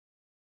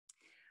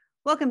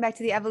Welcome back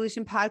to the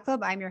Evolution Podclub.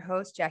 I'm your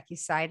host, Jackie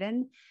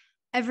Seiden.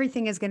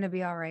 Everything is going to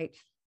be all right.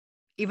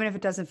 Even if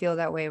it doesn't feel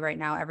that way right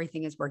now,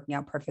 everything is working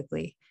out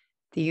perfectly.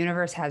 The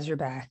universe has your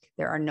back.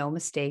 There are no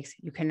mistakes.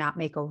 You cannot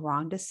make a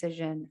wrong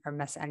decision or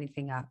mess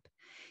anything up.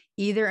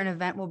 Either an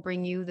event will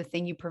bring you the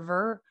thing you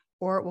prefer,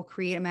 or it will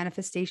create a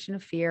manifestation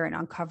of fear and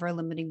uncover a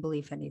limiting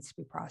belief that needs to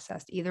be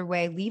processed. Either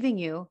way, leaving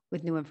you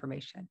with new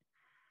information,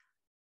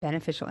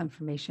 beneficial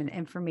information,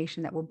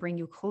 information that will bring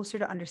you closer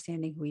to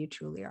understanding who you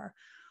truly are,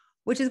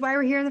 which is why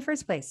we're here in the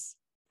first place.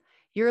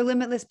 Your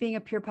limitless being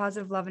of pure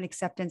positive love and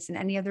acceptance, and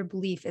any other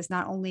belief is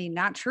not only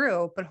not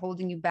true, but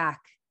holding you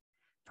back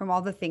from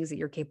all the things that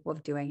you're capable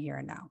of doing here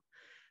and now,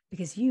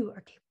 because you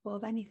are capable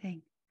of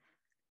anything.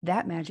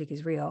 That magic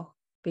is real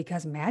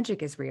because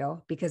magic is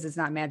real, because it's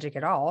not magic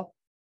at all.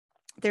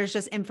 There's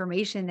just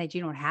information that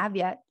you don't have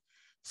yet.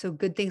 So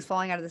good things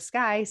falling out of the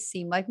sky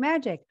seem like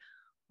magic.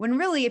 When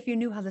really, if you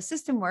knew how the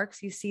system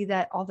works, you see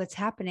that all that's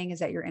happening is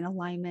that you're in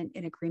alignment,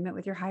 in agreement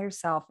with your higher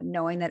self, and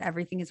knowing that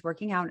everything is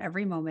working out in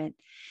every moment.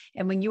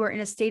 And when you are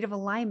in a state of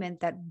alignment,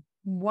 that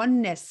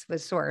oneness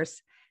with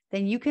source,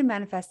 then you can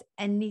manifest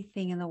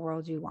anything in the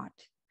world you want.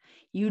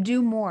 You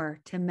do more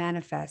to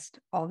manifest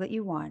all that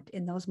you want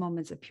in those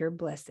moments of pure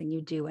bliss than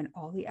you do in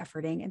all the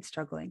efforting and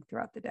struggling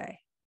throughout the day.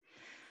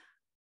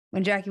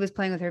 When Jackie was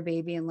playing with her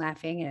baby and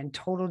laughing and in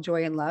total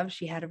joy and love,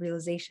 she had a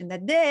realization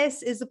that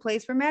this is the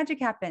place where magic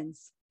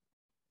happens.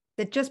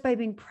 That just by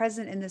being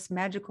present in this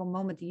magical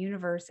moment, the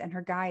universe and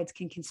her guides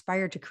can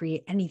conspire to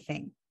create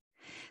anything.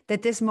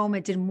 That this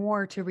moment did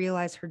more to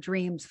realize her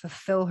dreams,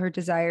 fulfill her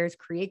desires,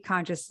 create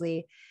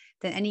consciously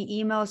than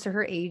any emails to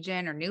her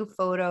agent or new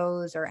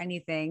photos or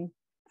anything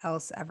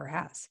else ever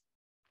has.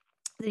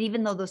 That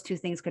even though those two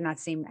things could not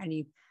seem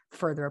any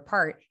further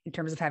apart in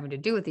terms of having to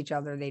do with each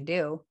other, they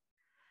do,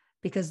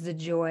 because the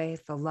joy,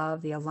 the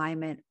love, the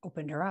alignment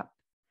opened her up.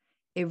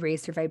 It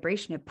raised her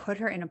vibration. It put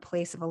her in a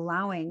place of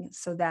allowing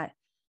so that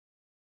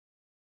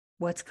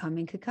what's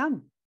coming could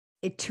come.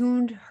 It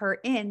tuned her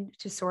in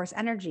to source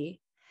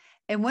energy.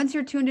 And once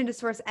you're tuned into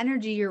source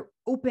energy, you're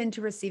open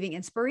to receiving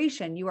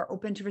inspiration. You are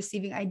open to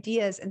receiving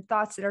ideas and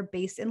thoughts that are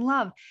based in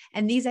love.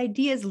 And these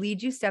ideas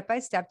lead you step by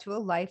step to a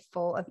life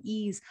full of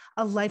ease,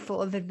 a life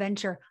full of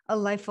adventure, a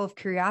life full of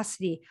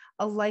curiosity,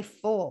 a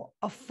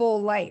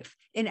full life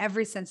in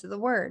every sense of the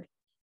word,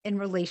 in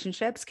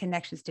relationships,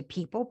 connections to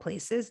people,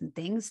 places, and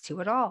things, to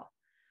it all.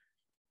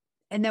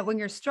 And that when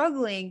you're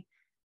struggling,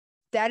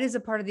 that is a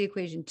part of the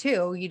equation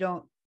too. You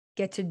don't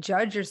get to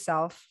judge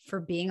yourself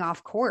for being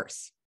off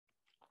course.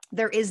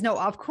 There is no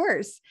off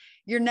course.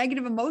 Your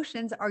negative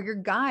emotions are your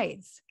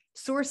guides.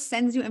 Source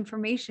sends you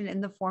information in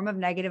the form of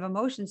negative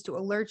emotions to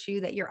alert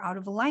you that you're out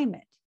of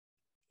alignment.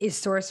 Is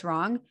source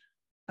wrong?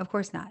 Of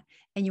course not.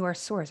 And you are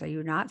source. Are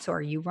you not? So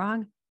are you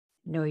wrong?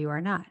 No, you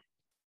are not.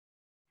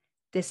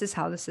 This is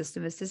how the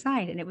system is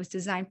designed. And it was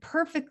designed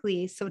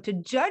perfectly. So to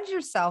judge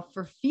yourself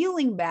for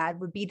feeling bad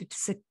would be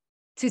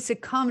to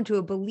succumb to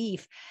a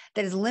belief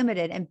that is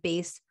limited and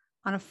based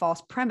on a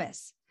false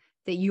premise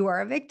that you are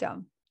a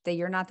victim, that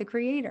you're not the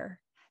creator,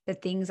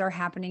 that things are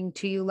happening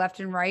to you left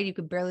and right. You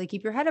could barely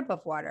keep your head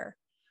above water.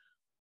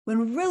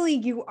 When really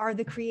you are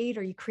the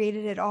creator, you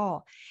created it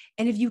all.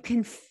 And if you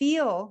can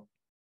feel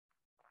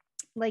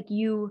like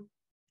you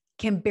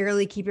can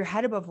barely keep your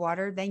head above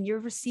water, then you're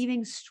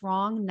receiving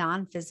strong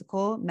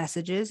non-physical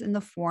messages in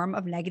the form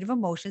of negative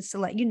emotions to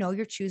let you know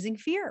you're choosing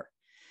fear.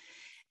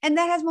 And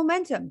that has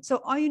momentum.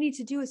 So all you need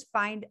to do is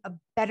find a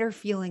better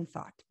feeling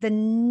thought, the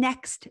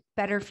next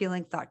better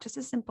feeling thought, just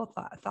a simple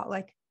thought, a thought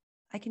like,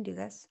 I can do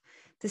this.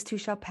 This too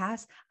shall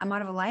pass. I'm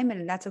out of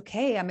alignment and that's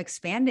okay. I'm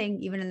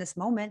expanding even in this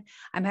moment.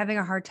 I'm having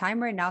a hard time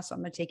right now, so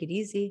I'm going to take it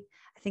easy.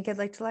 I think I'd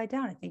like to lie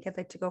down. I think I'd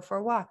like to go for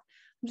a walk.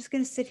 I'm just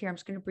going to sit here. I'm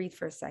just going to breathe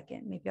for a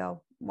second. Maybe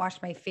I'll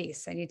wash my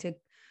face. I need to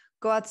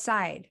go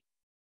outside.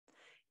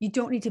 You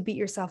don't need to beat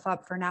yourself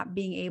up for not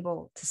being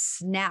able to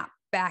snap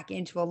back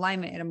into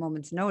alignment at a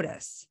moment's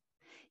notice.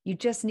 You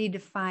just need to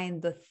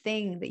find the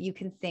thing that you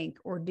can think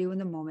or do in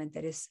the moment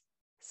that is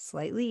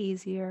slightly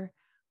easier,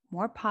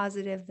 more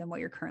positive than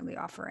what you're currently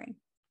offering.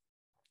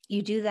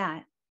 You do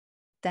that,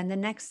 then the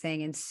next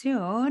thing, and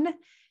soon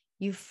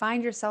you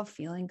find yourself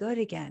feeling good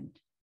again.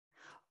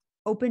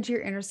 Open to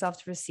your inner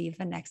self to receive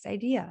the next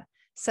idea.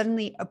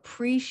 Suddenly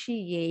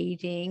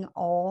appreciating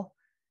all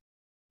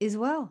is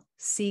well,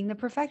 seeing the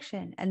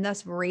perfection, and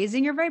thus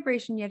raising your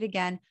vibration yet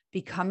again,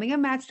 becoming a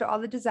match to all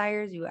the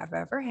desires you have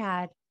ever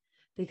had,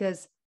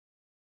 because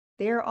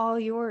they're all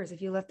yours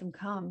if you let them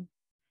come,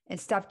 and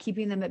stop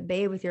keeping them at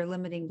bay with your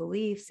limiting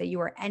beliefs that you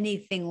are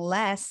anything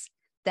less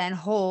than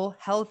whole,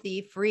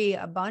 healthy, free,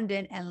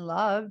 abundant, and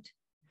loved.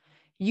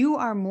 You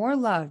are more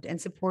loved and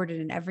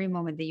supported in every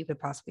moment that you could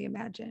possibly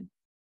imagine.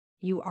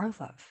 You are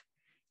love.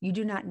 You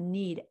do not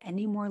need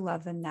any more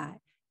love than that.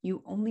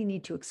 You only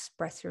need to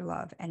express your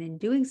love. And in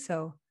doing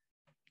so,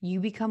 you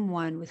become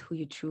one with who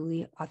you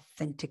truly,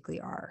 authentically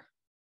are.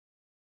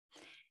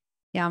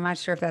 Yeah, I'm not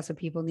sure if that's what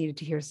people needed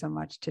to hear so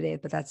much today,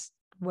 but that's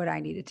what I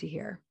needed to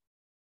hear.